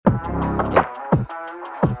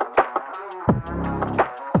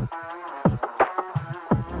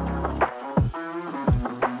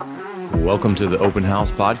Welcome to the Open House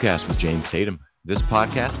Podcast with James Tatum. This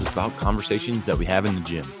podcast is about conversations that we have in the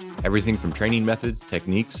gym. Everything from training methods,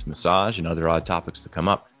 techniques, massage, and other odd topics that come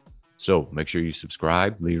up. So make sure you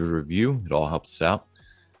subscribe, leave a review. It all helps us out.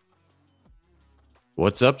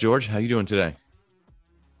 What's up, George? How you doing today?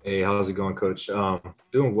 Hey, how's it going, Coach?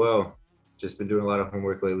 Doing well. Just been doing a lot of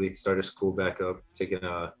homework lately. Started school back up, taking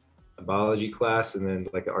a biology class and then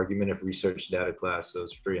like an argumentative research data class. So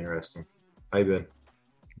it's pretty interesting. How you been?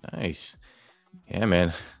 Nice. Yeah,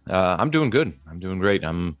 man. I'm doing good. I'm doing great.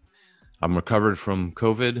 I'm recovered from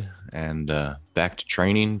COVID and back to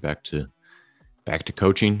training, back to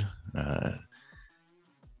coaching. Ready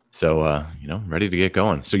to get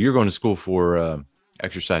going. So you're going to school for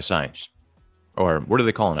exercise science, or what are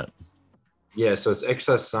they calling it? Yeah, so it's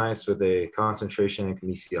exercise science with a concentration in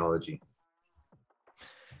kinesiology.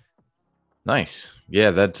 Nice.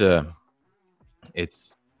 Yeah, that's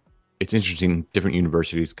it's interesting. Different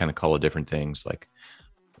universities kind of call it different things, like,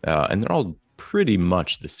 and they're all pretty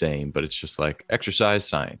much the same, but it's just like exercise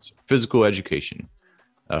science, physical education,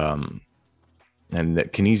 and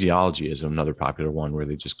that kinesiology is another popular one where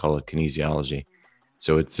they just call it kinesiology.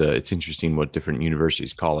 So it's interesting what different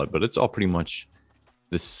universities call it, but it's all pretty much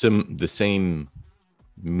the same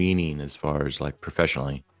meaning as far as like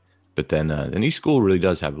professionally. But then and each school really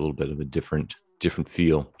does have a little bit of a different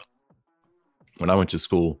feel. When I went to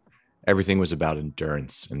school, everything was about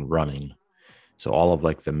endurance and running. So all of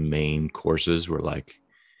like the main courses were like,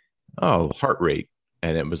 heart rate.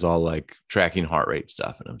 And it was all like tracking heart rate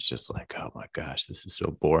stuff. And it was just like, oh my gosh, this is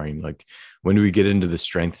so boring. Like, when do we get into the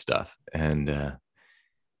strength stuff? And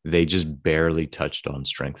they just barely touched on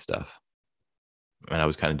strength stuff. And I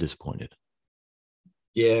was kind of disappointed.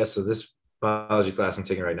 Yeah, so this biology class I'm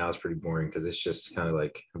taking right now is pretty boring because it's just kind of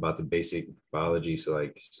like about the basic biology. So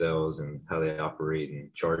like cells and how they operate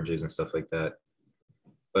and charges and stuff like that.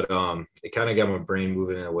 But it kind of got my brain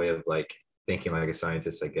moving in a way of like thinking like a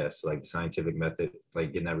scientist, I guess. So, like the scientific method,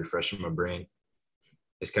 like getting that refresh in my brain.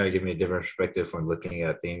 It's kind of giving me a different perspective when looking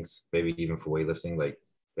at things, maybe even for weightlifting. Like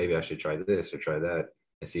maybe I should try this or try that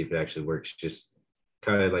and see if it actually works. Just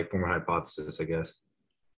kind of like form a hypothesis, I guess.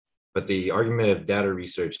 But the argument of data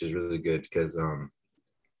research is really good because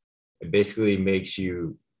it basically makes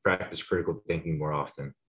you practice critical thinking more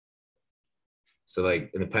often. So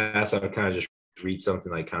like in the past, I would kind of just read something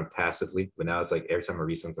like kind of passively, but now it's like every time I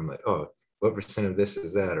read something, I'm like, oh, what percent of this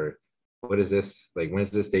is that? Or what is this? Like, when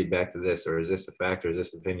does this date back to this? Or is this a fact or is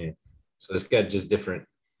this opinion? So it's got just different,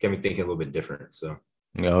 got me thinking a little bit different. So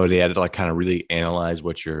They had to like kind of really analyze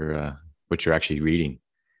what you're actually reading.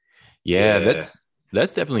 Yeah, yeah.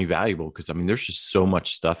 that's definitely valuable because I mean, there's just so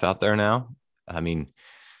much stuff out there now. I mean,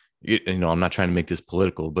 I'm not trying to make this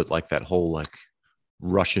political, but like that whole like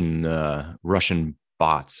Russian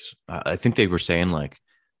bots. I think they were saying like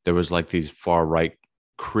there was like these far right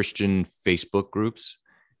Christian Facebook groups,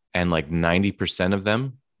 and like 90% of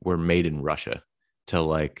them were made in Russia to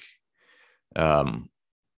like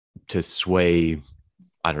to sway,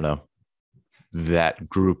 I don't know, that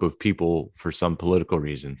group of people for some political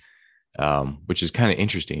reason. Which is kind of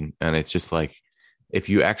interesting. And it's just like, if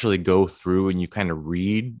you actually go through and you kind of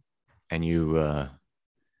read and you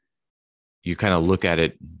kind of look at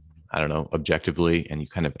it, I don't know, objectively, and you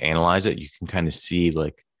kind of analyze it, you can kind of see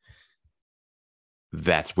like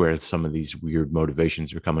that's where some of these weird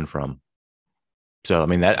motivations are coming from. So,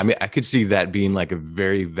 I could see that being like a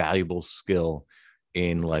very valuable skill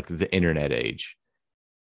in like the internet age.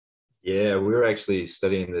 Yeah, we were actually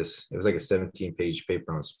studying this. It was like a 17-page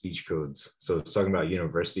paper on speech codes. So it's talking about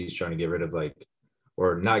universities trying to get rid of like,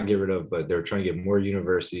 or not get rid of, but they're trying to get more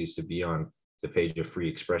universities to be on the page of free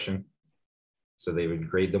expression. So they would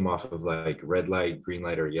grade them off of like red light, green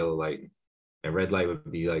light, or yellow light. And red light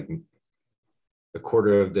would be like a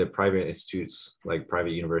quarter of the private institutes, like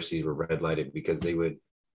private universities, were red lighted because they would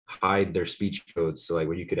hide their speech codes. So like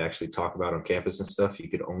when you could actually talk about on campus and stuff, you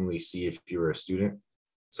could only see if you were a student.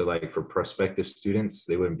 So like for prospective students,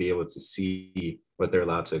 they wouldn't be able to see what they're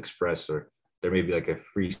allowed to express, or there may be like a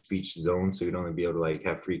free speech zone. So you'd only be able to like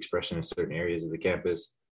have free expression in certain areas of the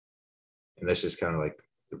campus. And that's just kind of like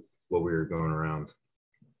what we were going around.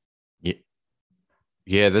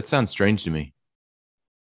 Yeah, that sounds strange to me.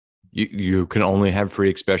 You can only have free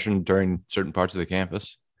expression during certain parts of the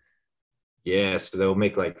campus. Yeah, so they'll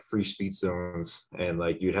make like free speech zones, and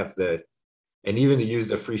like you'd have to, and even to use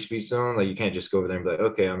the free speech zone, like you can't just go over there and be like,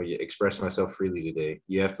 okay, I'm gonna express myself freely today.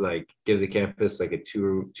 You have to like give the campus like a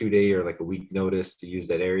two day or like a week notice to use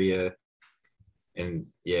that area. And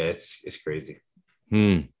yeah, it's crazy.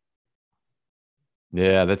 Yeah,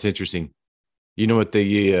 that's interesting. You know what,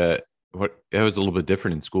 what that was a little bit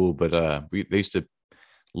different in school, but they used to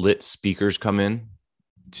lit speakers come in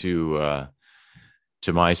to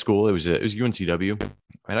my school. It was UNCW,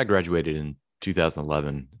 and I graduated in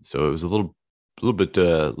 2011, so it was a little bit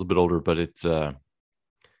older. But it's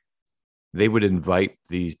they would invite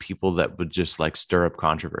these people that would just like stir up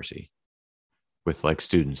controversy with like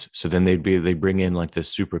students. So then they bring in like this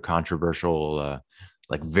super controversial,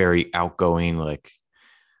 like very outgoing like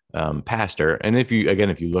pastor. And if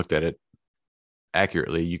you looked at it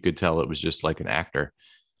accurately, you could tell it was just like an actor.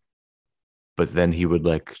 But then he would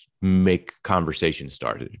like make conversation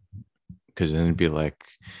started, because then it'd be like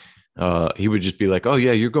he would just be like, "Oh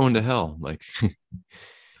yeah, you're going to hell," like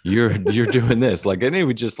you're doing this, like, and he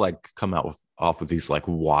would just like come out off with these like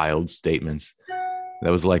wild statements.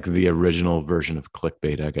 That was like the original version of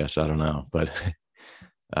clickbait, I guess. I don't know, but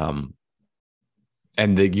um,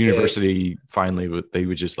 and the Yeah, university finally they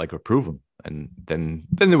would just like approve them, and then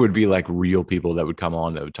there would be like real people that would come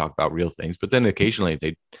on that would talk about real things. But then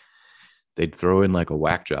occasionally they'd throw in like a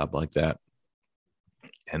whack job like that,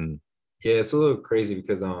 and yeah, it's a little crazy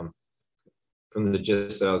because from the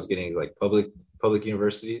gist that I was getting is like public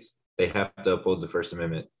universities, they have to uphold the First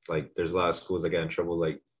Amendment. Like there's a lot of schools that got in trouble,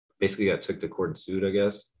 like basically got took to court and sued, I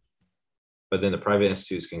guess. But then the private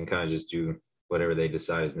institutes can kind of just do whatever they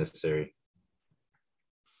decide is necessary.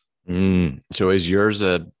 so is yours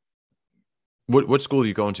a what school are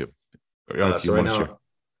you going to? If you So right want to share. now,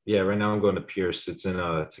 yeah, right now I'm going to Pierce. It's in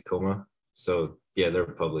Tacoma. So yeah, they're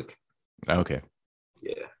public. Okay.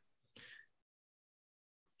 Yeah.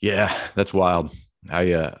 Yeah, that's wild.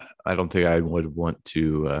 I don't think I would want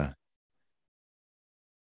to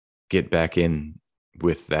get back in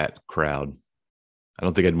with that crowd. I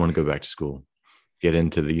don't think I'd want to go back to school, get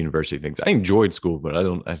into the university things. I enjoyed school, but I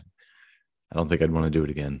don't think I'd want to do it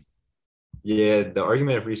again. Yeah, the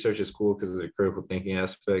argument of research is cool because of the critical thinking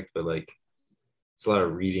aspect, but like it's a lot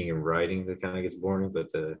of reading and writing that kind of gets boring.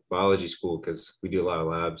 But the biology school, because we do a lot of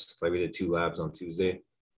labs. Like we did 2 labs on Tuesday.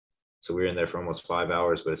 So we were in there for almost 5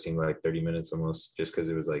 hours, but it seemed like 30 minutes almost, just because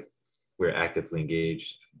it was like we are actively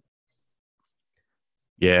engaged.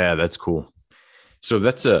 Yeah, that's cool. So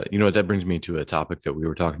that's that brings me to a topic that we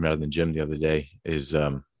were talking about in the gym the other day. Is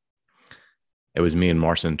it was me and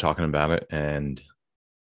Marcin talking about it, and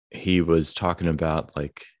he was talking about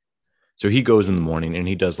like, so he goes in the morning and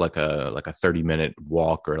he does like a 30-minute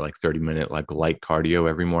walk or like 30-minute like light cardio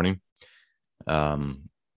every morning. Um,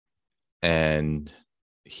 and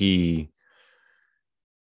he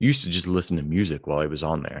used to just listen to music while he was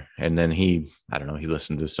on there. And then I don't know, he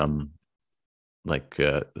listened to some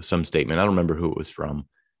statement. I don't remember who it was from.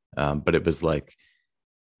 But it was like,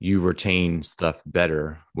 you retain stuff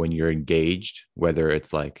better when you're engaged, whether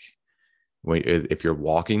it's like if you're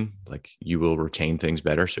walking, like you will retain things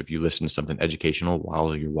better. So if you listen to something educational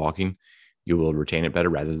while you're walking, you will retain it better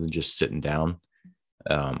rather than just sitting down.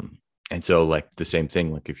 And so like the same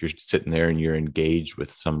thing, like if you're sitting there and you're engaged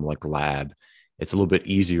with some like lab, it's a little bit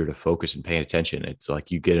easier to focus and pay attention. It's like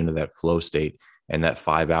you get into that flow state, and that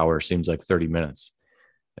 5 hours seems like 30 minutes.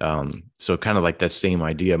 So kind of like that same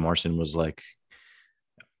idea, Marcin was like,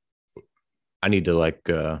 I need to like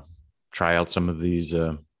try out some of these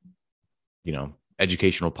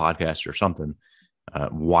educational podcasts or something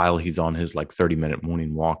while he's on his like 30-minute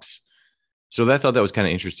morning walks. So I thought that was kind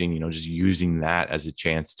of interesting, just using that as a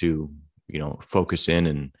chance to, focus in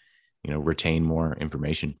and, retain more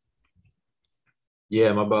information.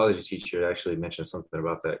 Yeah, my biology teacher actually mentioned something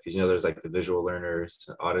about that because there's like the visual learners,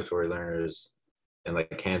 auditory learners, and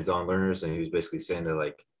like hands-on learners, and he was basically saying that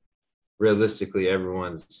like realistically,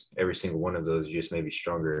 every single one of those just may be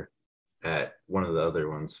stronger at one of the other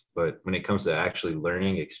ones. But when it comes to actually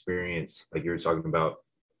learning, experience, like you were talking about,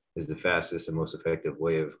 is the fastest and most effective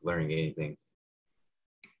way of learning anything.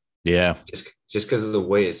 Yeah. Just because of the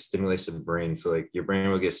way it stimulates the brain. So like your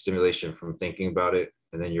brain will get stimulation from thinking about it,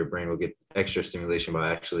 and then your brain will get extra stimulation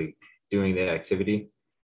by actually doing the activity.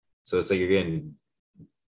 So it's like you're getting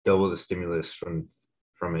double the stimulus from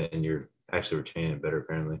it, and you're actually retaining it better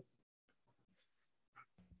apparently.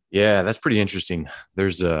 Yeah, that's pretty interesting.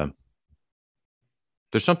 There's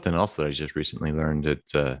something else that I just recently learned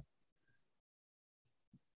that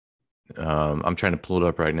I'm trying to pull it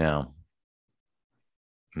up right now.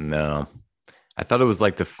 No, I thought it was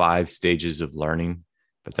like the 5 stages of learning,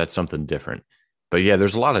 but that's something different. But yeah,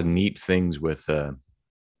 there's a lot of neat things with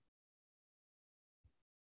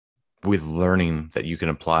learning that you can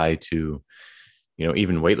apply to,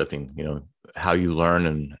 even weightlifting, how you learn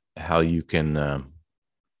and how you can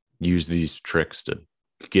use these tricks to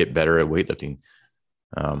get better at weightlifting.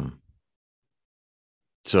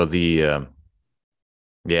 So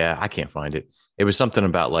yeah, I can't find it. It was something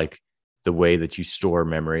about like the way that you store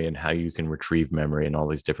memory and how you can retrieve memory and all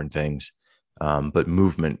these different things. But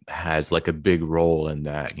movement has like a big role in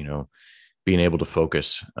that, being able to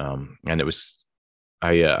focus. And it was,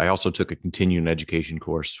 I also took a continuing education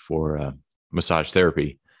course for massage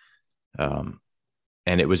therapy. And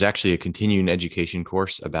it was actually a continuing education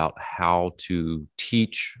course about how to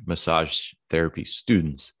teach massage therapy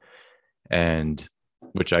students. And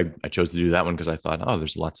which I chose to do that one because I thought, oh,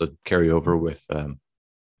 there's lots of carryover with,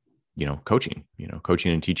 coaching,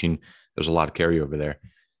 coaching and teaching. There's a lot of carryover there.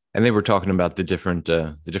 And they were talking about the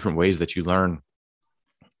different ways that you learn.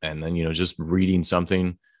 And then, just reading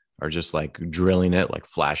something or just like drilling it like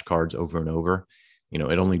flashcards over and over, it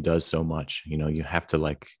only does so much. You have to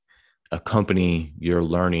like accompany your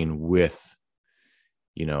learning with,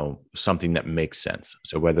 something that makes sense.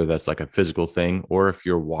 So whether that's like a physical thing, or if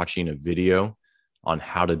you're watching a video on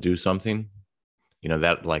how to do something,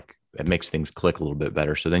 that makes things click a little bit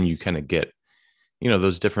better. So then you kind of get,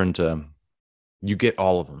 those different, you get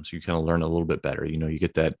all of them. So you kind of learn a little bit better. You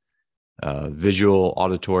get that visual,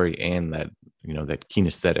 auditory, and that, that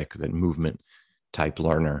kinesthetic, that movement type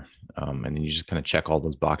learner. And then you just kind of check all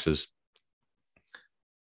those boxes,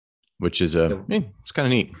 which is, it's kind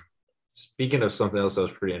of neat. Speaking of something else that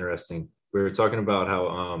was pretty interesting, we were talking about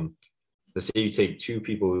how, let's say you take two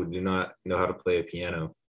people who do not know how to play a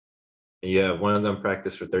piano, and you have one of them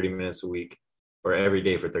practice for 30 minutes a week, or every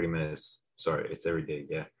day for 30 minutes. Sorry, it's every day.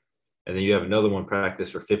 Yeah. And then you have another one practice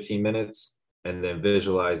for 15 minutes and then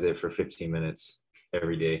visualize it for 15 minutes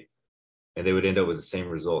every day. And they would end up with the same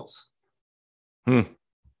results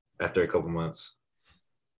after a couple months.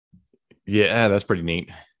 Yeah, that's pretty neat.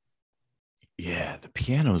 Yeah, the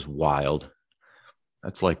piano is wild.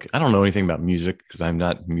 That's like, I don't know anything about music because I'm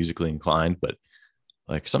not musically inclined, but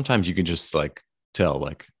like sometimes you can just like tell,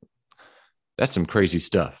 like, that's some crazy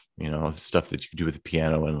stuff, stuff that you can do with the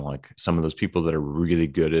piano. And like some of those people that are really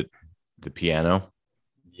good at the piano.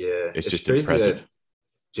 Yeah, it's just impressive.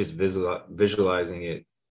 Just visualizing it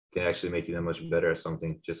can actually make you that much better at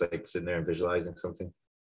something, just like sitting there and visualizing something.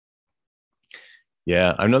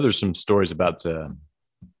 Yeah, I know there's some stories about that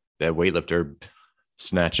weightlifter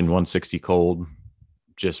snatching 160 cold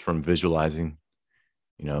just from visualizing.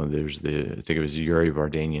 There's I think it was Yuri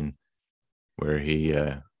Vardanian, where he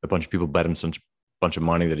a bunch of people bet him some bunch of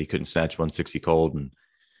money that he couldn't snatch 160 cold, and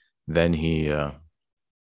then he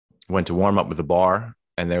went to warm up with the bar,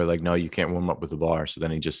 and they were like, no, you can't warm up with the bar. So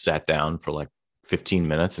then he just sat down for like 15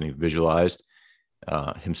 minutes and he visualized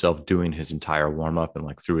himself doing his entire warm up, and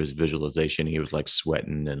like through his visualization he was like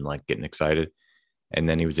sweating and like getting excited, and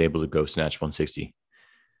then he was able to go snatch 160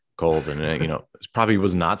 cold. And it probably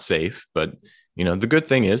was not safe, but the good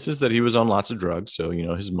thing is that he was on lots of drugs, so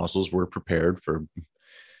his muscles were prepared for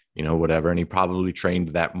whatever, and he probably trained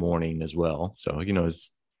that morning as well, so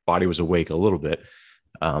his body was awake a little bit.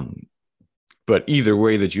 But either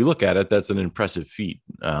way that you look at it, that's an impressive feat.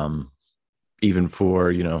 Even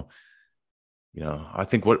for I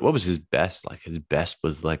think what was his best? Like his best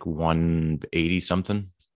was like 180 something.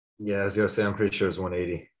 Yeah, I was gonna say, I'm pretty sure it's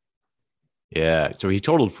 180. Yeah, so he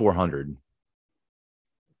totaled 400.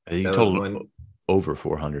 He totaled over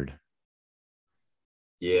 400.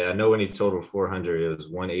 Yeah, I know when he totaled 400, it was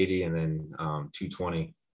 180 and then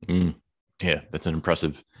 220. Yeah, that's an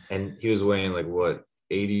impressive. And he was weighing like what,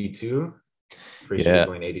 82? Pretty sure he was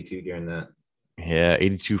weighing 82 during that. Yeah,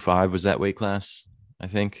 82.5 was that weight class, I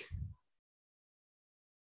think.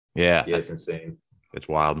 Yeah, it's insane. It's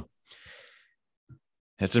wild.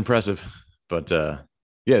 It's impressive, but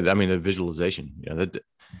yeah, I mean the visualization,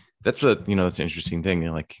 that's an interesting thing.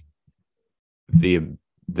 Like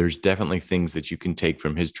there's definitely things that you can take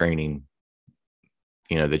from his training,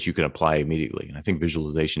 that you can apply immediately, and I think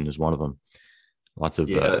visualization is one of them. Lots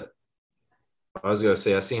of. I was gonna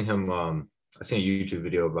say, I seen a YouTube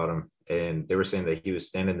video about him, and they were saying that he was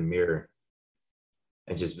standing in the mirror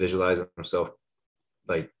and just visualizing himself,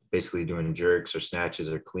 like basically doing jerks or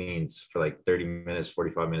snatches or cleans for like 30 minutes,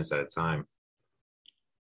 45 minutes at a time.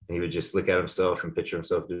 And he would just look at himself and picture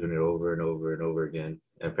himself doing it over and over and over again.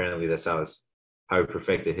 And apparently that's how he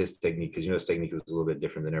perfected his technique, because his technique was a little bit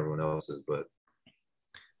different than everyone else's. But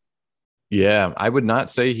yeah, I would not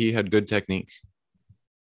say he had good technique.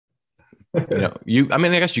 I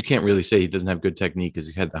guess you can't really say he doesn't have good technique because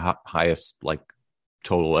he had the highest like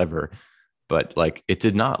total ever, but like it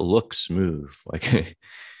did not look smooth. Like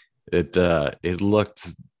it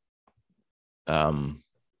looked kind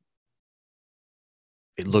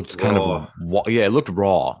of it looked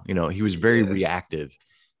raw. He was very reactive.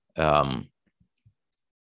 So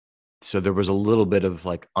there was a little bit of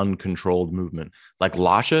like uncontrolled movement. Like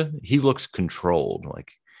Lasha, he looks controlled.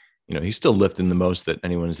 Like he's still lifting the most that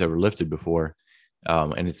anyone has ever lifted before.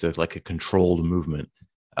 And it's like a controlled movement.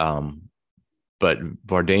 But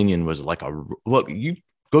Vardanian was like you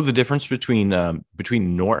go the difference between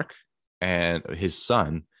Nork and his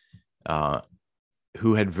son,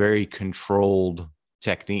 who had very controlled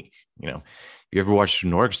technique. You ever watched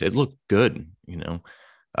Nork's? It looked good,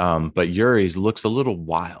 but Yuri's looks a little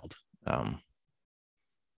wild. And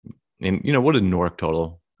what did Nork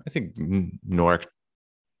total? I think Nork,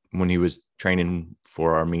 when he was training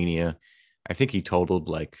for Armenia, I think he totaled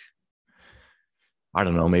like, I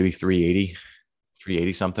don't know, maybe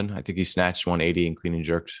 380 something. I think he snatched 180 and clean and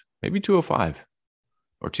jerked maybe 205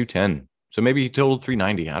 or 210. So maybe he totaled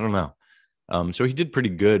 390. I don't know. So he did pretty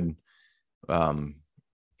good. He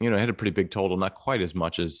had a pretty big total, not quite as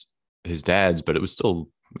much as his dad's, but it was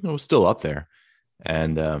still up there.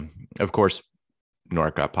 And of course,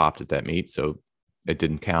 Nork got popped at that meet, so it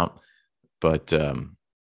didn't count. But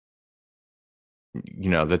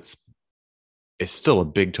it's still a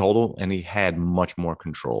big total, and he had much more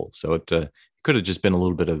control. So it could have just been a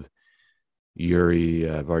little bit of Yuri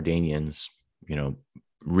Vardanian's,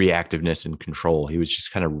 reactiveness and control. He was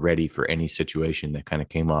just kind of ready for any situation that kind of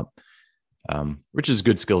came up, which is a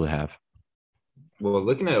good skill to have. Well,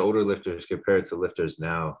 looking at older lifters compared to lifters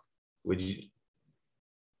now,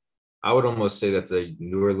 I would almost say that the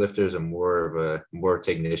newer lifters are more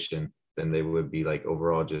technician than they would be like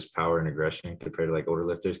overall just power and aggression compared to like older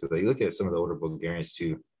lifters. Because you look at some of the older Bulgarians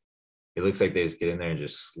too, it looks like they just get in there and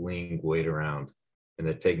just sling weight around. And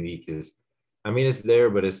the technique is, it's there,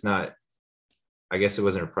 but it's not, I guess it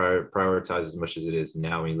wasn't prioritized as much as it is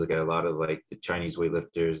now. When you look at a lot of like the Chinese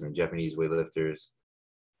weightlifters and Japanese weightlifters,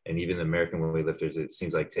 and even the American weightlifters, it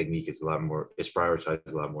seems like technique is it's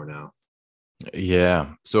prioritized a lot more now.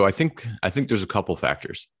 Yeah. So I think there's a couple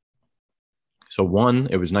factors. So one,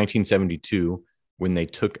 it was 1972 when they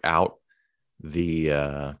took out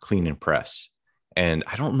the clean and press. And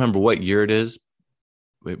I don't remember what year it is.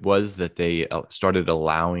 It was that they started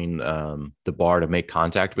allowing the bar to make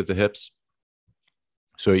contact with the hips.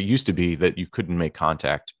 So it used to be that you couldn't make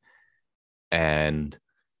contact. And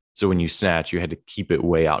so when you snatch, you had to keep it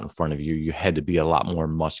way out in front of you. You had to be a lot more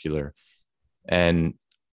muscular. And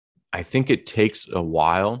I think it takes a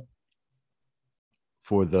while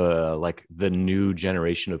for the new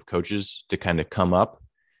generation of coaches to kind of come up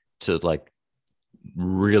to like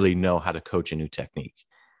really know how to coach a new technique.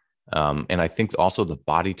 And I think also the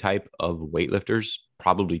body type of weightlifters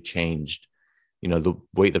probably changed. The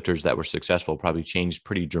weightlifters that were successful probably changed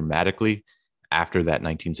pretty dramatically after that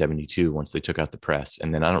 1972, once they took out the press.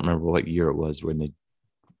 And then I don't remember what year it was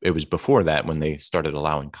it was before that when they started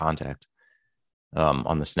allowing contact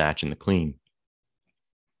on the snatch and the clean.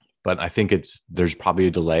 But I think there's probably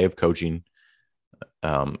a delay of coaching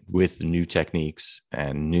with new techniques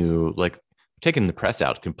and new, like taking the press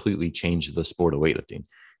out completely changed the sport of weightlifting.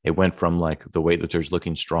 It went from like the weightlifters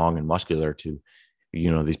looking strong and muscular to,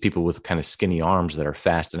 these people with kind of skinny arms that are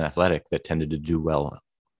fast and athletic that tended to do well.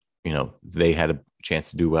 They had a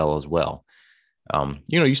chance to do well as well.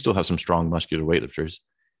 You still have some strong muscular weightlifters,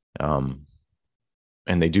 and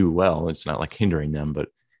they do well. It's not like hindering them, but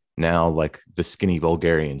now like the skinny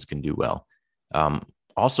Bulgarians can do well.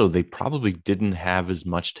 Also, they probably didn't have as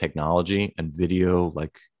much technology and video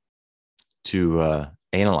like to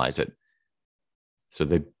analyze it. So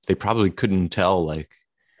they probably couldn't tell, like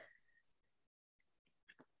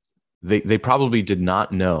they probably did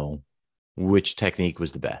not know which technique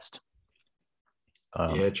was the best.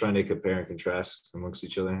 Trying to compare and contrast amongst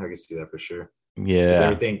each other. I can see that for sure.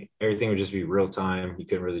 Yeah. Everything would just be real time. You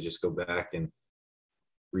couldn't really just go back and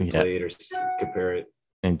replay it or compare it.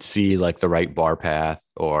 And see like the right bar path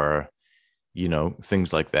or,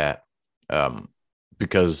 things like that.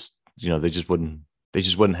 Because, they just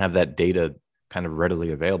wouldn't have that data kind of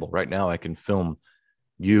readily available. Right now, I can film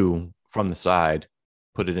you from the side,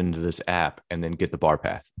 put it into this app, and then get the bar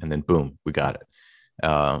path. And then boom, we got it.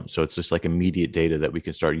 So it's just like immediate data that we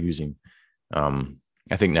can start using.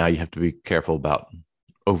 I think now you have to be careful about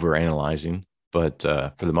overanalyzing, but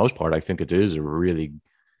for the most part, I think it is a really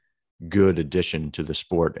good addition to the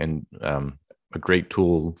sport and a great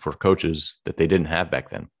tool for coaches that they didn't have back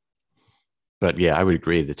then. But yeah, I would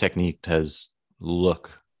agree. The technique does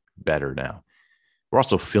look better now. We're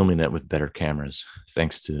also filming it with better cameras,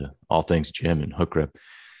 thanks to All Things Gym and Hook Grip.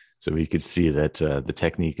 So we could see that the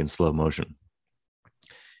technique in slow motion.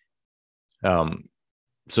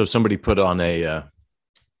 So somebody put on it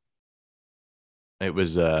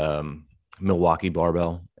was Milwaukee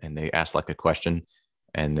barbell, and they asked like a question,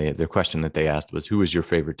 and their question that they asked was, who is your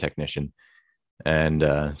favorite technician? And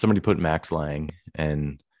somebody put Max Lang,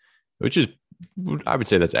 and which is I would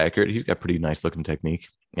say that's accurate. He's got pretty nice looking technique.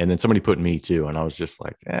 And then somebody put me too, and I was just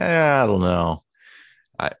like, I don't know.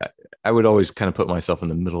 I I would always kind of put myself in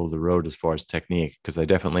the middle of the road as far as technique because I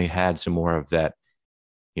definitely had some more of that,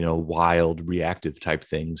 wild reactive type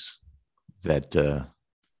things that that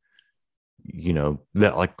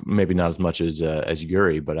like maybe not as much as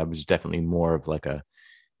Yuri, but I was definitely more of like a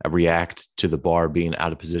react to the bar being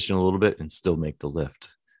out of position a little bit and still make the lift.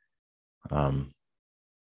 Um,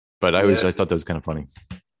 but Yeah, I thought that was kind of funny.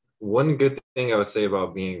 one good thing I would say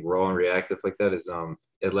about being raw and reactive like that is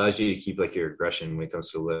it allows you to keep like your aggression when it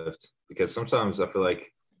comes to lift. Because sometimes I feel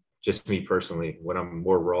like, just me personally, when I'm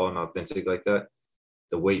more raw and authentic like that,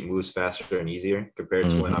 the weight moves faster and easier compared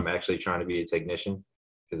to when Mm-hmm. I'm actually trying to be a technician.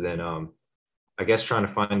 Because then I guess trying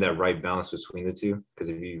to find that right balance between the two. Because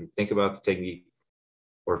if you think about the technique,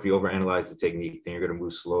 or if you overanalyze the technique, then you're going to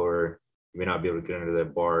move slower. You may not be able to get under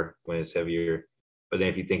that bar when it's heavier. But then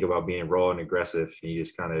if you think about being raw and aggressive, and you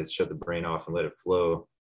just kind of shut the brain off and let it flow,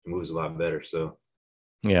 it moves a lot better. So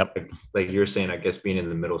Yep. like you're saying, I guess being in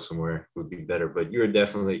the middle somewhere would be better. But you're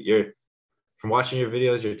from watching your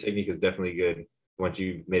videos, your technique is definitely good. Once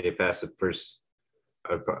you made it past the first,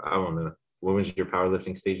 I don't know, what was your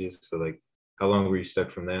powerlifting stages? So like, how long were you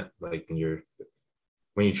stuck from that? Like when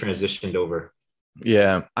you transitioned over?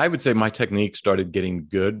 Yeah, I would say my technique started getting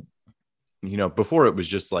good. Before it was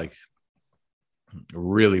just like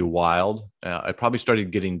really wild. I probably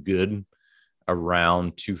started getting good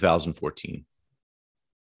around 2014.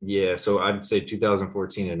 Yeah, so I'd say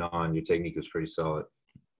 2014 and on, your technique was pretty solid.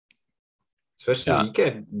 Especially Yeah, you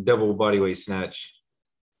can't double body weight snatch.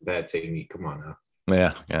 Bad technique. Come on now.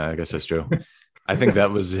 yeah. I guess that's true. I think that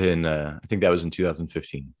was in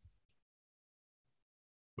 2015.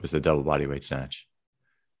 Was the double body weight snatch?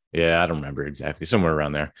 Yeah, I don't remember exactly. Somewhere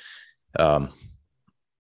around there. Um,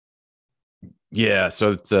 yeah,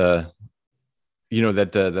 so it's that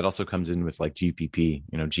also comes in with like GPP.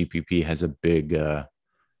 GPP has a big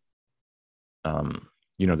um,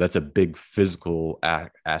 that's a big physical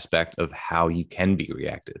aspect of how you can be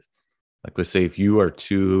reactive. Like, let's say if you are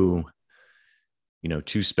too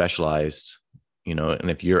specialized, and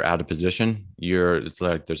if you're out of position, it's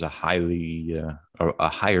like there's a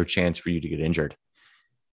higher chance for you to get injured.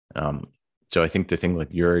 Um, so I think the thing like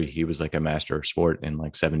Yuri, he was like a master of sport in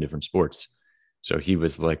like 7 different sports. So he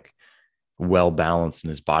was like well balanced and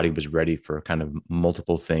his body was ready for kind of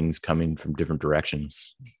multiple things coming from different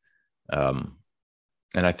directions. Um,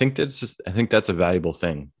 and I think that's a valuable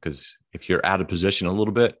thing because if you're out of position a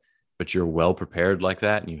little bit, but you're well prepared like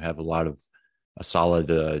that, and you have a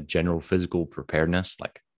solid general physical preparedness,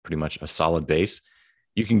 like pretty much a solid base,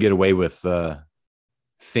 you can get away with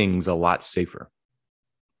things a lot safer.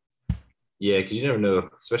 Yeah, because you never know,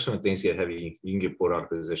 especially when things get heavy, you can get pulled out of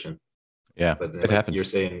position. Yeah, But then, it like you're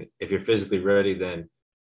happens. saying, if you're physically ready, then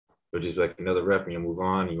it'll just be like another rep and you'll move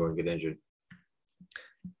on and you won't get injured.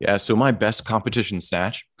 Yeah. So my best competition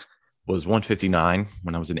snatch was 159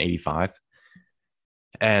 when I was in 85.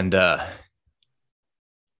 And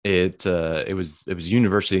it was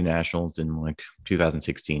university nationals in like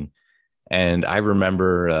 2016. And I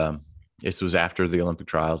remember this was after the Olympic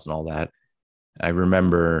trials and all that. I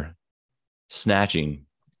remember snatching.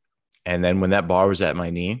 And then when that bar was at my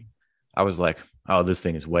knee, I was like, oh, this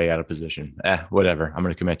thing is way out of position. Whatever. I'm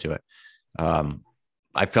going to commit to it. Um,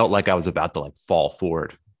 I felt like I was about to like fall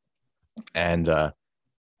forward. And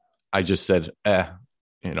I just said, I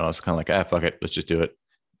was kind of like, fuck it. Let's just do it.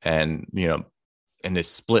 And, in this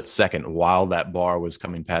split second while that bar was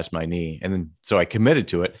coming past my knee. And then, so I committed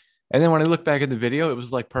to it. And then when I look back at the video, it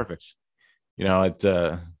was like perfect.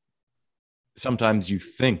 Sometimes you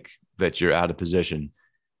think that you're out of position.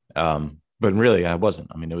 But really I wasn't.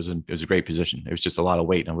 I mean, it was a great position. It was just a lot of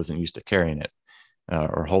weight and I wasn't used to carrying it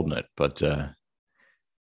or holding it. But, that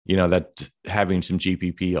having some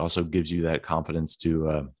GPP also gives you that confidence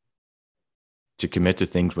to commit to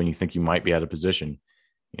things when you think you might be out of position.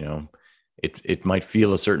 You know, it might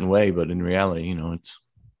feel a certain way, but in reality,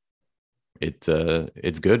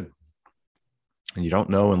 it's good, and you don't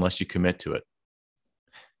know unless you commit to it.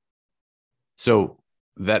 So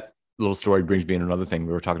that little story brings me in another thing.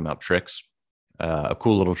 We were talking about tricks, a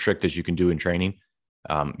cool little trick that you can do in training.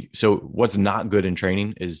 So what's not good in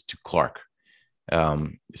training is to Clark.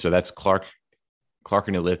 So that's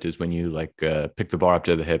Clarking a lift is when you like pick the bar up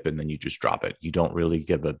to the hip and then you just drop it. You don't really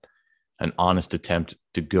give an honest attempt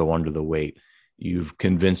to go under the weight. You've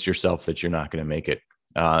convinced yourself that you're not going to make it.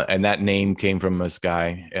 And that name came from this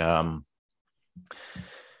guy,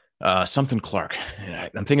 something Clark.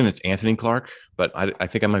 I'm thinking it's Anthony Clark, but I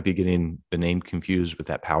think I might be getting the name confused with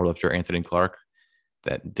that powerlifter, Anthony Clark,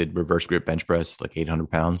 that did reverse grip bench press, like 800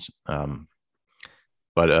 pounds.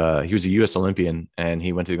 but he was a U.S. Olympian, and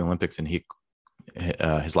he went to the Olympics, and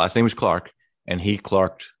his last name was Clark, and he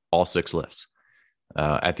clarked all 6 lifts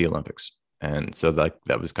at the Olympics. And so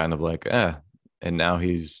that was kind of like, and now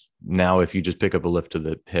if you just pick up a lift to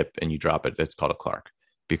the hip and you drop it, that's called a Clark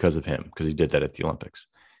because of him, because he did that at the Olympics.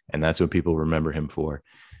 And that's what people remember him for.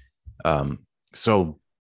 So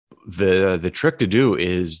the trick to do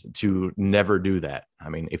is to never do that. I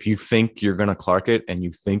mean, if you think you're going to Clark it and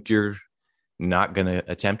you think you're not going to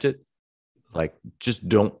attempt it, like, just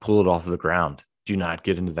don't pull it off of the ground. Do not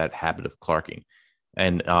get into that habit of Clarking.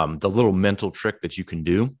 And the little mental trick that you can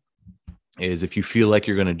do is, if you feel like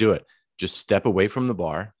you're going to do it, just step away from the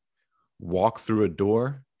bar, walk through a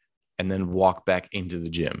door, and then walk back into the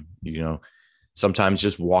gym. Sometimes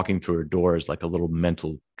just walking through a door is like a little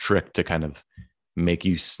mental trick to kind of make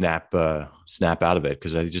you snap out of it.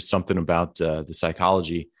 Because there's just something about the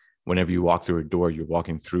psychology. Whenever you walk through a door, you're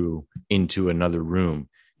walking through into another room.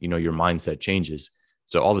 Your mindset changes.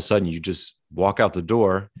 So all of a sudden you just walk out the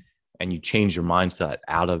door and you change your mindset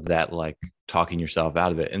out of that, like talking yourself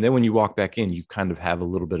out of it. And then when you walk back in, you kind of have a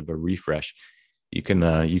little bit of a refresh. You can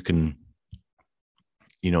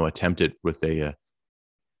attempt it with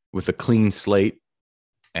a clean slate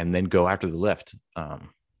and then go after the lift.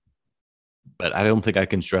 But I don't think I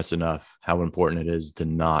can stress enough how important it is to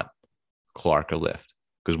not Clark a lift,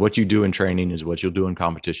 because what you do in training is what you'll do in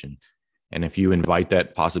competition. And if you invite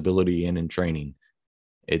that possibility in training,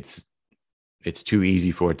 it's too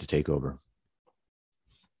easy for it to take over.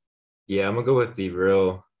 Yeah, I'm gonna go with the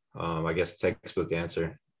real, I guess, textbook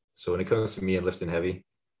answer. So when it comes to me and lifting heavy,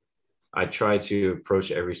 I try to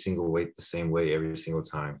approach every single weight the same way every single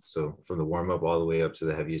time. So from the warm up all the way up to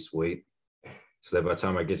the heaviest weight, so that by the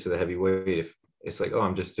time I get to the heavy weight, if it's like, oh,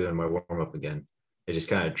 I'm just doing my warm up again, it just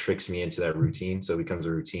kind of tricks me into that routine. So it becomes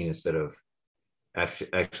a routine instead of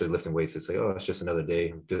actually lifting weights. It's like, oh, it's just another day.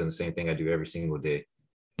 I'm doing the same thing I do every single day,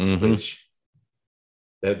 which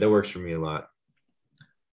that works for me a lot.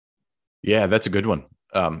 Yeah, that's a good one.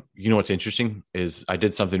 What's interesting is I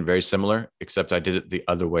did something very similar, except I did it the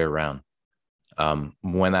other way around.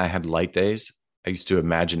 When I had light days, I used to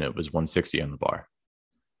imagine it was 160 on the bar,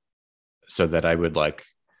 so that I would like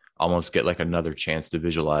almost get like another chance to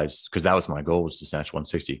visualize, because that was my goal, was to snatch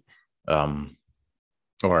 160.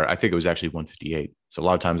 Or I think it was actually 158. So a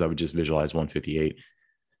lot of times I would just visualize 158,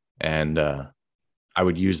 and I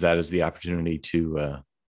would use that as the opportunity to,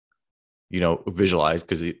 visualize,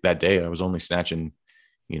 because that day I was only snatching,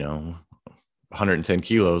 110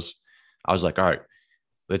 kilos. I was like, all right,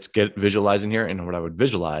 let's get visualizing here. And what I would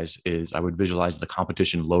visualize is I would visualize the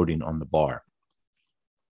competition loading on the bar,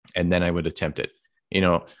 and then I would attempt it,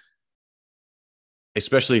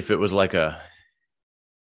 especially if it was like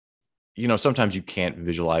sometimes you can't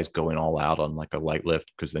visualize going all out on like a light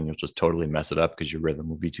lift, because then you'll just totally mess it up because your rhythm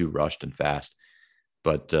will be too rushed and fast.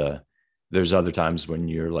 But there's other times when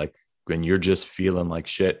you're just feeling like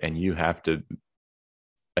shit and you have to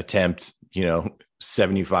attempt,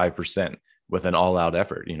 75% with an all out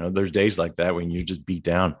effort. There's days like that when you're just beat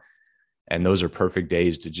down, and those are perfect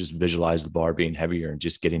days to just visualize the bar being heavier and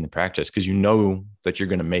just getting the practice, because that you're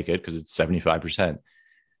going to make it because it's 75%.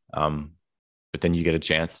 But then you get a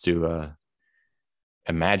chance to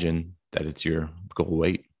imagine that it's your goal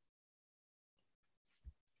weight.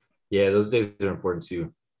 Yeah, those days are important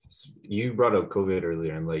too. You brought up COVID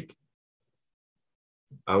earlier, and like,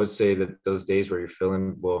 I would say that those days where you're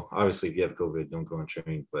feeling, well, obviously if you have COVID, don't go and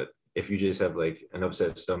train. But if you just have like an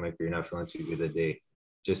upset stomach or you're not feeling too good that day,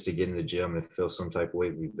 just to get in the gym and feel some type of way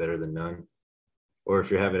would be better than none. Or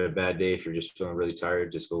if you're having a bad day, if you're just feeling really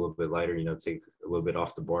tired, just go a little bit lighter, take a little bit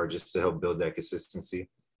off the bar just to help build that consistency.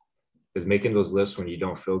 Because making those lifts when you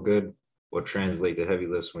don't feel good will translate to heavy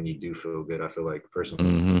lifts when you do feel good, I feel like,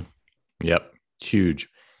 personally. Mm-hmm. Yep. Huge.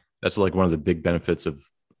 That's like one of the big benefits of,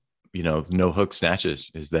 no hook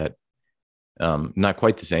snatches, is that not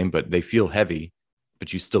quite the same, but they feel heavy,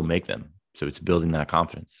 but you still make them. So it's building that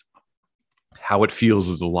confidence. How it feels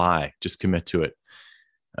is a lie. Just commit to it.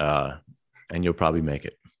 And you'll probably make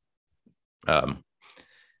it.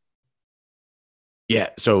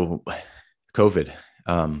 So COVID.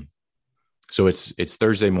 So it's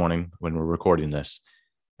Thursday morning when we're recording this,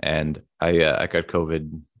 and I got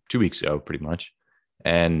COVID 2 weeks ago, pretty much.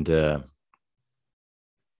 And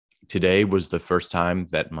today was the first time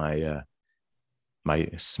that my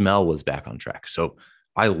smell was back on track. So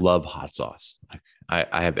I love hot sauce. Like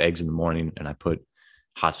I have eggs in the morning and I put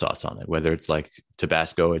hot sauce on it, whether it's like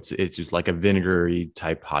Tabasco, it's just like a vinegary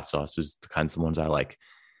type hot sauce is the kinds of ones I like.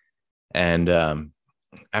 And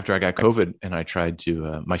after I got COVID and I tried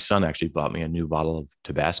to, my son actually bought me a new bottle of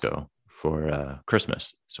Tabasco for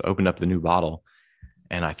Christmas. So I opened up the new bottle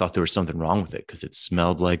and I thought there was something wrong with it because it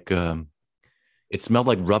smelled like rubbing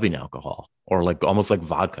alcohol or like almost like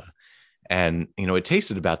vodka. And it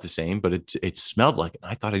tasted about the same, but it smelled like it.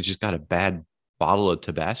 I thought I just got a bad bottle of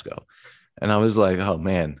Tabasco, and I was like, oh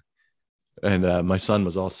man. And my son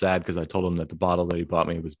was all sad because I told him that the bottle that he bought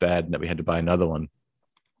me was bad and that we had to buy another one.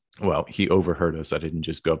 Well, he overheard us. I didn't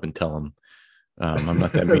just go up and tell him. I'm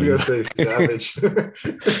not that I was mean. gonna say savage.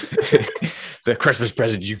 The Christmas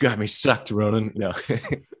present you got me sucked, Ronan. No.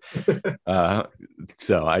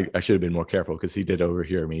 So I should have been more careful because he did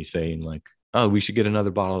overhear me saying like, "Oh, we should get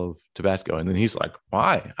another bottle of Tabasco," and then he's like,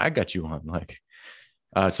 "Why? I got you one." Like,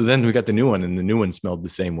 so then we got the new one, and the new one smelled the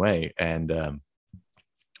same way, and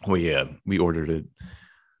we ordered it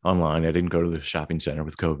online. I didn't go to the shopping center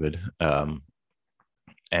with COVID,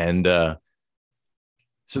 and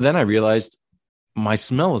so then I realized my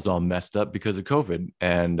smell is all messed up because of COVID.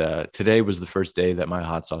 And today was the first day that my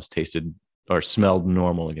hot sauce tasted or smelled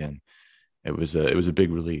normal again. It was a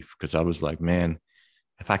big relief because I was like, man,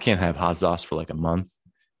 if I can't have hot sauce for like a month,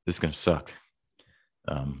 this is gonna suck.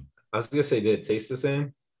 I was gonna say, did it taste the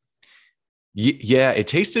same? Yeah, it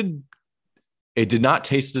tasted. It did not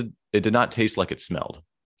taste. It did not taste like it smelled.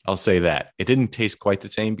 I'll say that it didn't taste quite the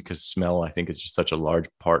same because smell, I think, is just such a large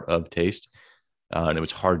part of taste. And it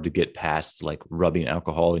was hard to get past like rubbing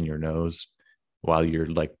alcohol in your nose while you're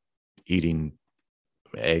like eating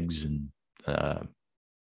eggs. And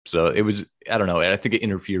so it was, I don't know. I think it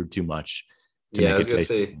interfered too much to Yeah, I make was it gonna taste.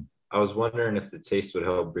 say, I was wondering if the taste would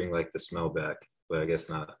help bring like the smell back, but I guess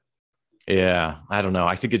not. Yeah, I don't know.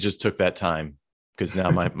 I think it just took that time because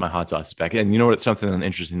now my hot sauce is back. And you know what? Something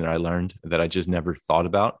interesting that I learned that I just never thought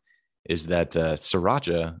about is that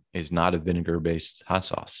sriracha is not a vinegar based hot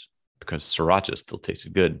sauce because sriracha still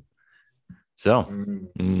tasted good. So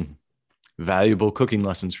valuable cooking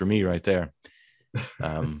lessons for me right there.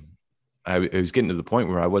 I was getting to the point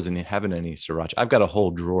where I wasn't having any sriracha. I've got a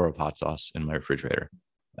whole drawer of hot sauce in my refrigerator.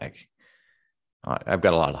 Like I've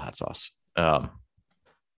got a lot of hot sauce.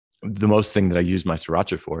 The most thing that I use my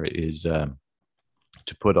sriracha for is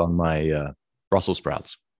to put on my Brussels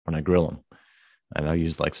sprouts when I grill them. And I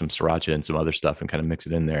use like some sriracha and some other stuff and kind of mix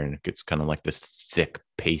it in there. And it gets kind of like this thick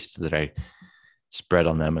paste that I spread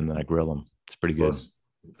on them and then I grill them. It's pretty good. Well,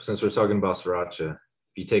 since we're talking about sriracha,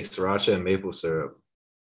 if you take sriracha and maple syrup,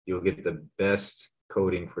 you'll get the best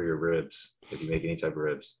coating for your ribs if you make any type of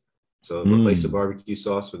ribs. So replace the barbecue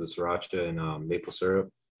sauce with the sriracha and maple syrup.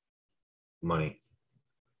 Money.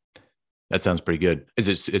 That sounds pretty good. Is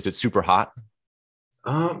it super hot?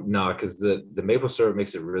 No, because the maple syrup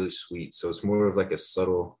makes it really sweet. So it's more of like a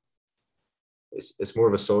subtle. It's more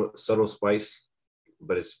of a subtle spice,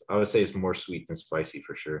 but I would say it's more sweet than spicy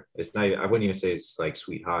for sure. It's not. I wouldn't even say it's like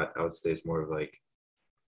sweet hot. I would say it's more of like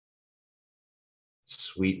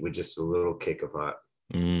sweet with just a little kick of hot.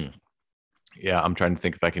 Yeah, I'm trying to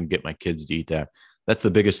think if I can get my kids to eat that. That's the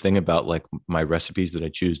biggest thing about like my recipes that I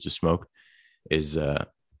choose to smoke is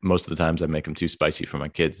most of the times I make them too spicy for my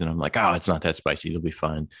kids. And I'm like, oh, it's not that spicy. They'll be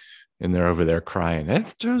fine. And they're over there crying.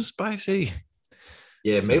 It's too spicy.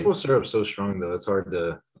 Yeah, maple syrup's so strong though. It's hard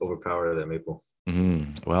to overpower that maple.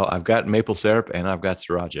 Well, I've got maple syrup and I've got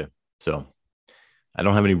sriracha. So I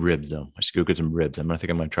don't have any ribs though. I should go get some ribs. I think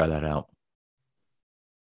I'm going to try that out.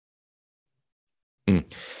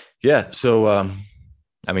 Yeah. So,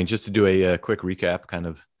 I mean, just to do a quick recap, kind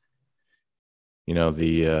of, we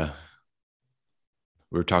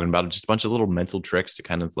were talking about just a bunch of little mental tricks to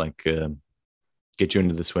kind of like get you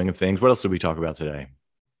into the swing of things. What else did we talk about today?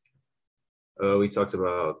 We talked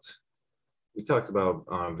about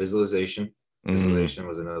visualization. Visualization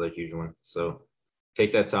was another huge one. So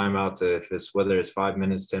take that time out to, whether it's 5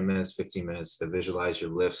 minutes, 10 minutes, 15 minutes, to visualize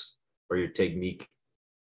your lifts or your technique.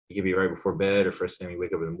 It could be right before bed or first thing you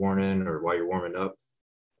wake up in the morning or while you're warming up,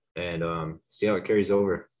 and see how it carries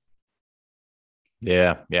over.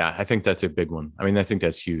 Yeah. I think that's a big one. I mean, I think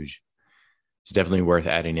that's huge. It's definitely worth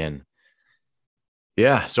adding in.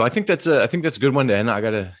 Yeah. So I think that's a good one to end. I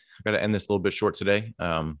gotta end this a little bit short today.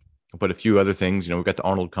 But a few other things, we've got the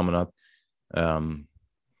Arnold coming up.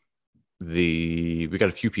 We got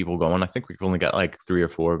a few people going. I think we've only got like 3 or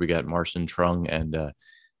 4. We got Marcin, Trung, and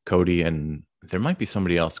Cody, and there might be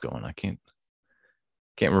somebody else going. I can't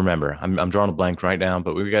remember. I'm drawing a blank right now,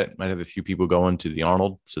 but might have a few people going to the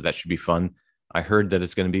Arnold, so that should be fun. I heard that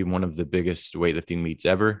it's going to be one of the biggest weightlifting meets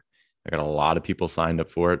ever. I got a lot of people signed up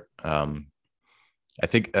for it. I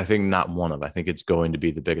think not one of. I think it's going to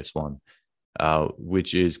be the biggest one,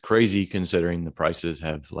 which is crazy considering the prices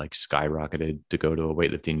have like skyrocketed to go to a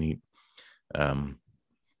weightlifting meet.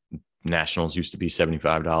 Nationals used to be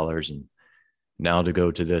 $75, and now to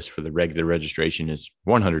go to this for the regular registration is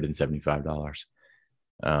 $175.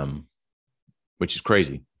 um, which is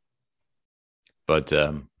crazy. But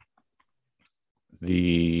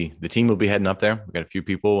the team will be heading up there. We got a few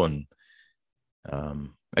people, and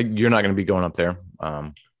you're not going to be going up there.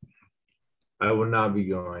 I will not be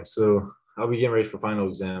going. So I'll be getting ready for final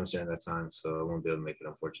exams during that time. So I won't be able to make it,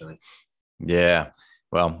 unfortunately. Yeah.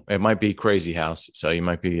 Well, it might be crazy house, so you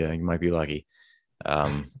might be lucky.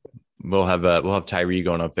 We'll have Tyree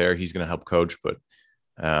going up there. He's going to help coach, but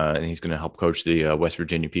and he's going to help coach the West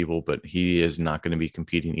Virginia people, but he is not going to be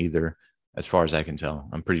competing either, as far as I can tell.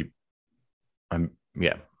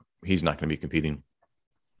 Yeah, he's not going to be competing.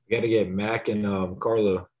 You got to get Mac and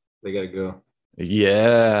Carlo. They got to go.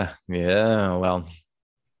 Yeah. Well,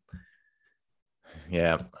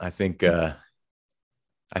 yeah, I think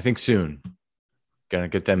soon. Gonna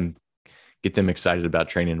get them excited about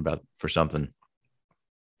training for something.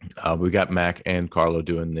 We got Mac and Carlo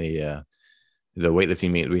doing the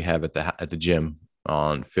weightlifting meet we have at the gym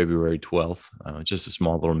on February 12th. Just a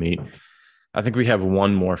small little meet. I think we have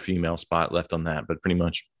one more female spot left on that, but pretty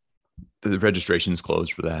much the registration is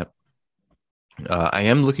closed for that. I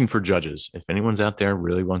am looking for judges. If anyone's out there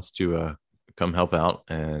really wants to come help out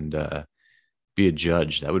and be a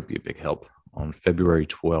judge, that would be a big help on February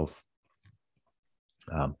 12th.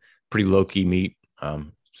 Pretty low key meet.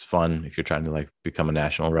 It's fun if you're trying to like become a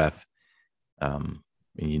national ref, and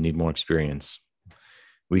you need more experience.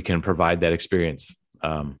 We can provide that experience.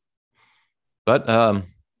 But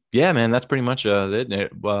yeah, man, that's pretty much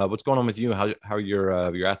it. What's going on with you? How are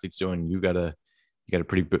your athletes doing? You got a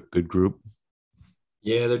pretty good group.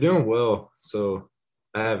 Yeah, they're doing well. So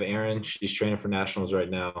I have Erin. She's training for nationals right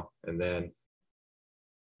now, and then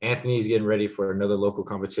Anthony's getting ready for another local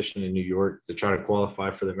competition in New York to try to qualify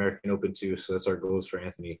for the American Open too. So that's our goals for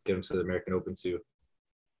Anthony, get him to the American Open too.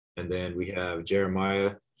 And then we have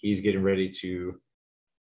Jeremiah. He's getting ready to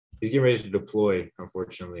deploy.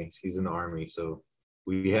 Unfortunately, he's in the Army. So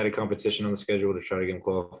we had a competition on the schedule to try to get him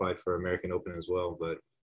qualified for American Open as well, but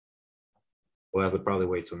we'll have to probably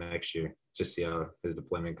wait till next year, just see how his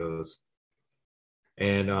deployment goes.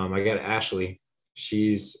 And I got Ashley.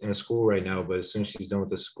 She's in a school right now, but as soon as she's done with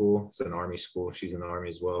the school, it's an Army school. She's in the Army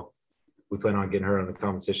as well. We plan on getting her on the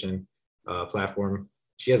competition platform.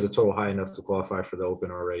 She has a total high enough to qualify for the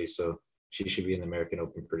Open already, so she should be in the American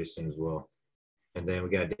Open pretty soon as well. And then we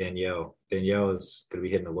got Danielle. Danielle is going to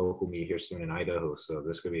be hitting a local meet here soon in Idaho, so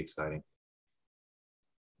this could be exciting.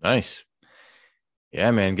 Nice.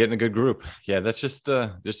 Yeah, man, getting a good group. Yeah, that's just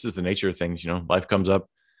this is the nature of things. You know, life comes up,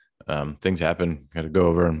 things happen. Got to go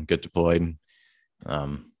over and get deployed.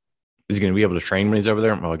 Is he going to be able to train when he's over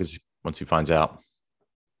there? Well, I guess once he finds out.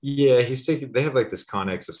 Yeah, they have like this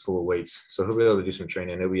Connex that's full of weights, so he'll be able to do some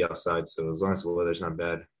training. He'll be outside, so as long as the weather's not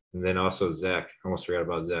bad. And then also Zach. I almost forgot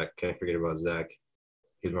about Zach. Can't forget about Zach.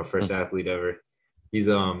 He's my first athlete ever. He's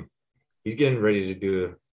getting ready to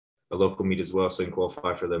do a local meet as well, so he can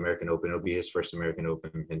qualify for the American Open. It'll be his first American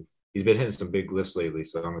Open, and he's been hitting some big lifts lately,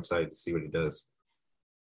 so I'm excited to see what he does.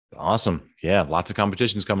 Awesome. Yeah, lots of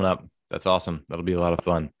competitions coming up. That's awesome. That'll be a lot of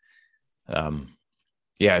fun.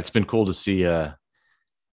 Yeah, it's been cool to see.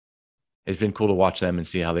 It's been cool to watch them and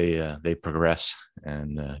see how they progress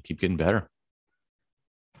and keep getting better.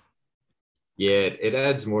 Yeah, it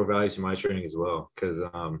adds more value to my training as well because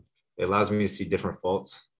it allows me to see different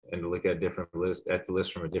faults and to look at the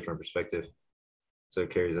list from a different perspective. So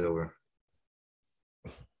it carries over.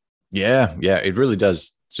 Yeah, it really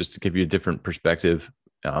does, just to give you a different perspective.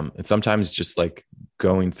 And sometimes just like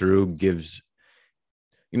going through gives,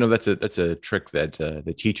 that's a trick that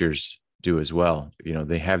the teachers do as well.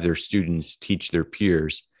 They have their students teach their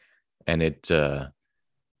peers, and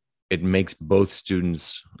it makes both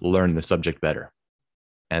students learn the subject better.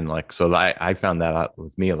 And like, so I found that out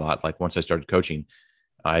with me a lot. Like once I started coaching,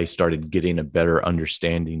 I started getting a better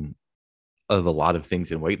understanding of a lot of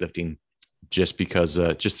things in weightlifting just because,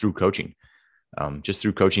 just through coaching,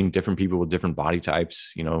 different people with different body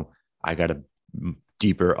types. I got a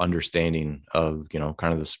deeper understanding of,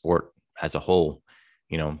 kind of the sport as a whole,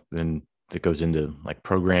 then that goes into like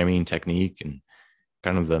programming technique and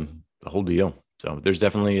kind of the whole deal. So there's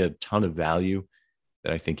definitely a ton of value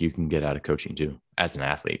that I think you can get out of coaching too, as an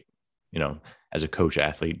athlete, as a coach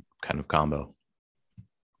athlete kind of combo.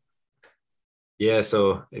 Yeah.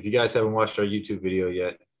 So if you guys haven't watched our YouTube video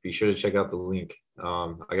yet, be sure to check out the link.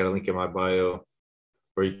 I got a link in my bio,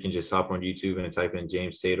 or you can just hop on YouTube and type in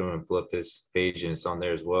James Tatum and pull up his page, and it's on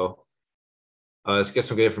there as well. It's got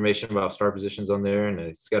some good information about start positions on there, and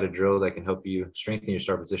it's got a drill that can help you strengthen your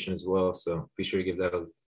start position as well. So be sure to give that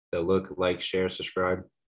a look, like, share, subscribe.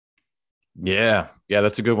 Yeah, yeah,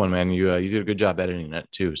 that's a good one, man. You did a good job editing that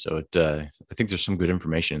too. So I think there's some good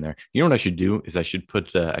information in there. You know what I should do is I should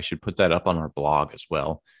put that up on our blog as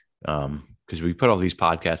well, because we put all these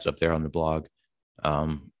podcasts up there on the blog.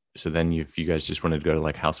 So then if you guys just wanted to go to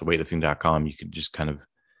like houseofweightlifting.com, you could just kind of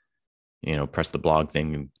press the blog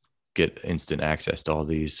thing and get instant access to all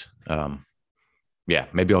these. Yeah,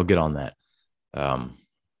 maybe I'll get on that.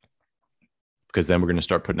 Because then we're going to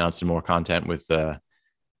start putting out some more content with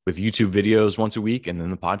YouTube videos once a week and then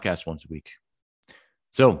the podcast once a week.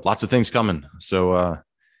 So lots of things coming. So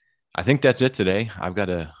I think that's it today. I've got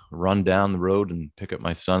to run down the road and pick up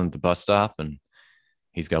my son at the bus stop, and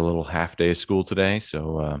he's got a little half day of school today.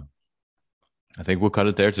 So I think we'll cut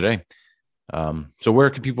it there today. So where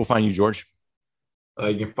can people find you, George?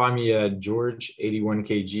 You can find me at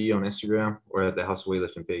George81kg on Instagram or at the House of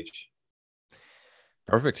Weightlifting page.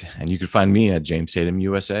 Perfect. And you can find me at James Tatum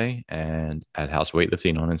USA and at House of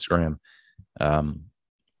Weightlifting on Instagram.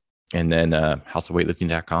 And then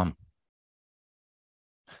houseofweightlifting.com.